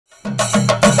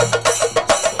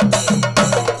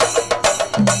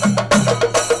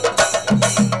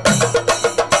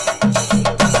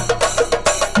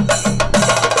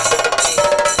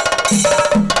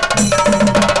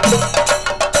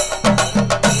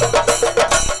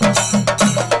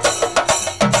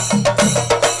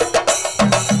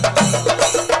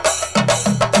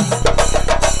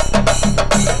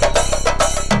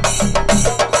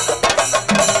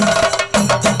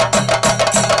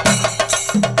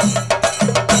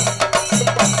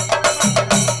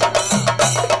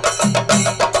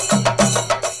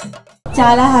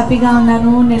చాలా హ్యాపీగా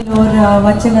ఉన్నాను నెల్లూరు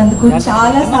వచ్చినందుకు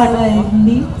చాలా సార్లు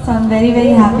అయింది. So I'm very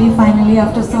very happy finally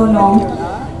after so long.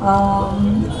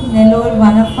 Nellore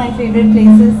one of my favourite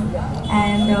places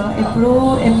and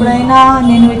ఎప్పుడైనా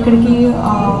నేను ఇక్కడికి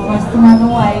వస్తున్నాను.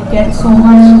 I get so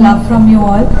much love from you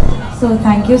all. So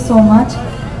thank you so much.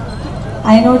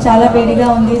 I know చాలా వేడిగా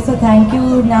ఉంది. సో థ్యాంక్ యూ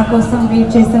నా కోసం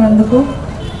wait చేసినందుకు.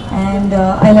 And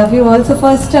I love you also.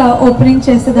 First opening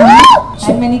chestudamu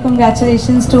and many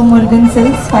congratulations to Murugan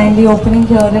Silks finally opening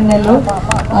here in Nellore,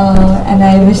 and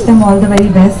I wish them all the very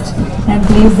best. And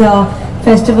please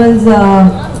festivals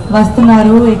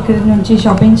vastunaru ikkadi nunchi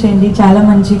shopping cheyandi, chaala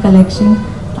manchi collection,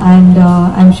 and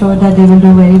I'm sure that they will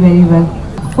do very very well.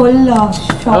 Full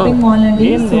shopping mall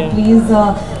andi, so please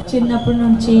chinnappu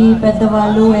nunchi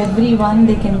peddavalu everyone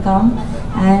they can come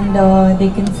and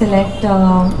they can select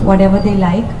whatever they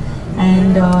like.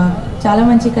 And చాలా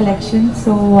మంచి collection.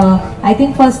 So I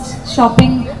think first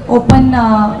shopping open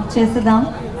చేద్దాం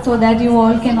so that you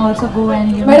all can also go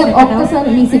and madam ఒక్కసారి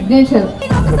మీ signature.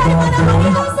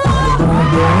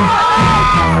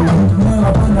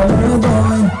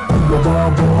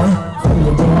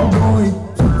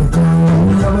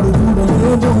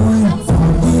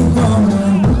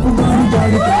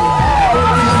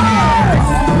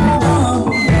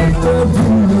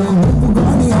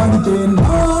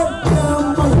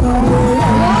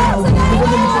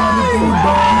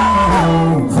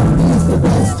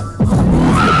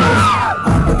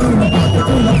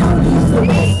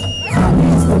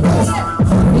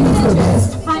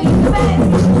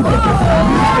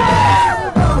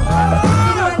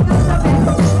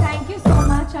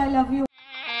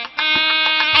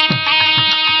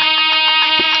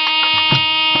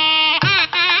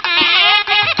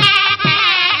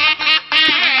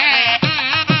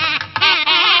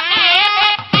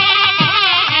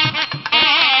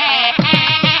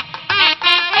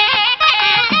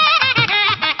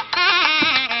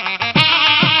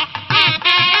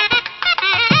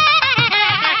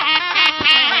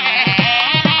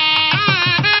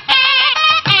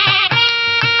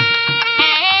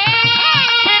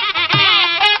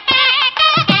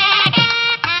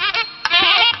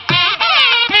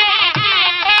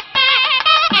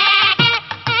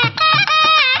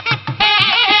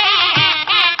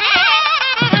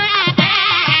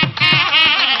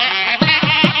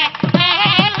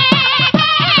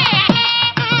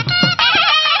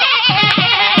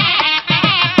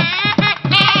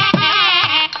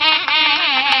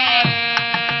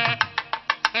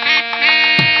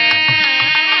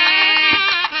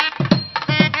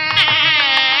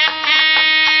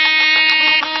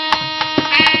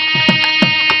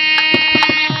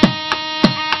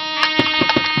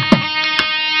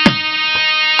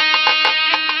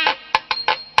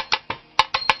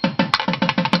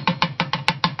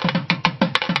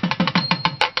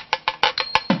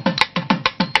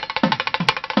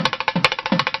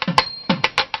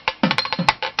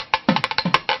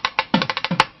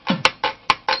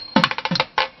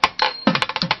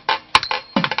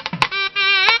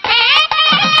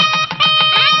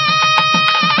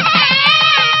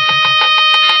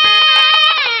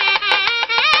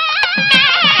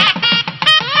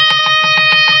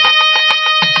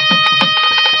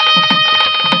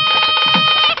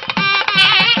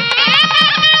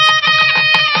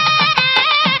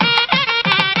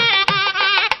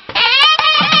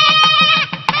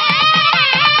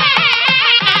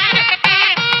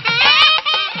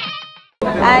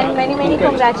 And many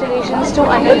congratulations to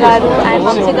Anil Garu and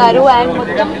Vamsi Garu and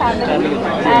Muttam family.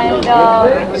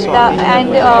 And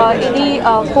in the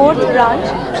fourth branch,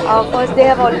 first they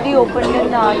have already opened in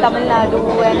Tamil Nadu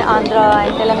and Andhra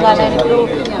and Telangana, and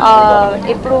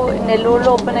ippudu Nellore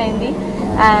lo open ayindi.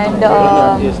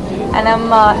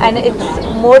 And it's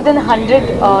more than 100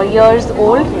 years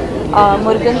old,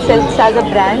 Murugan Silks as a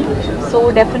brand. So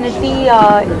definitely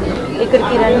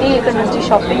ఇక్కడికి రండి, ఇక్కడ నుంచి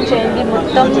shopping చేయండి.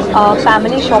 మొత్తం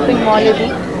family shopping mall ఇది.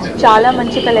 చాలా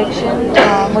మంచి collection,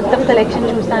 మొత్తం కలెక్షన్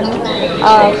చూసాను.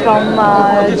 ఫ్రమ్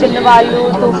చిన్నవాళ్ళు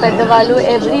టు పెద్దవాళ్ళు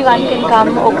ఎవ్రీ వన్ కెన్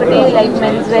కమ్. ఒకటి లైక్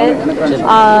మెన్స్ వేర్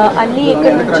అన్నీ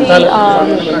ఇక్కడ నుంచి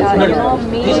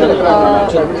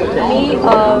మీ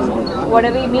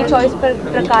whatever మీ చాయిస్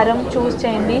ప్రకారం చూస్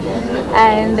చేయండి.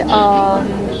 అండ్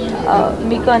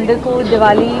మీకు అందరికీ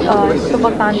దివాళీ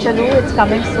శుభాకాంక్షలు. It's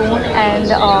coming soon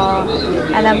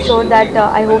and I'm sure that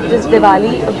I hope this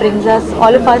Diwali brings us,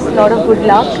 all of us, a lot of good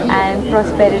luck and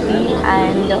prosperity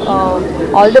and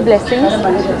all the blessings.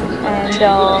 And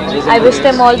I wish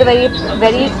them all the very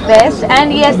very best. And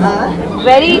yes,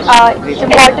 very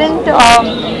important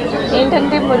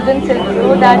ఏంటంటే Murugan silks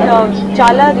that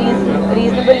చాలా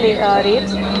reasonable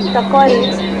rates. Takwa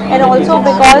rates, and also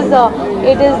because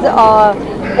it is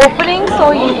opening, so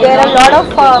there are a lot of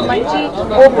manchi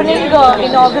opening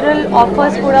inaugural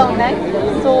offers kuda unnai.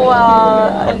 So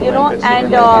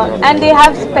and they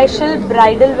have special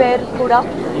bridal wear kuda,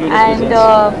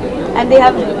 and they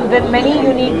have many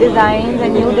unique designs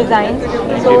and new designs.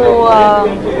 So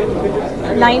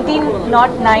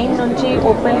 1909 nunchi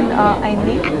open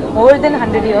aindi, more than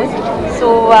 100 years. So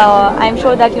I'm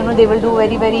sure that they will do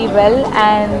very very well,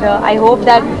 and I hope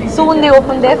that soon they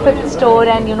open their 5th store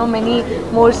and many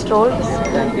more stores,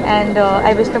 and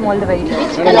I wish them all the very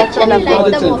best. Collection you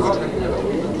like the most?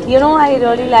 I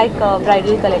really like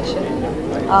bridal collection.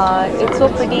 It's so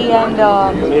pretty, and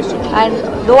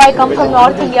though I come from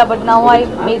North India, but now I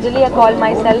call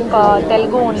myself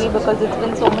Telugu only, because it's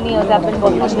been so many years I've been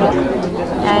working here.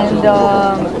 And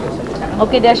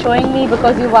okay, they're showing me,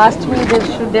 because you've asked me,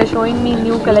 they're showing me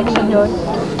new collection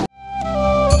here.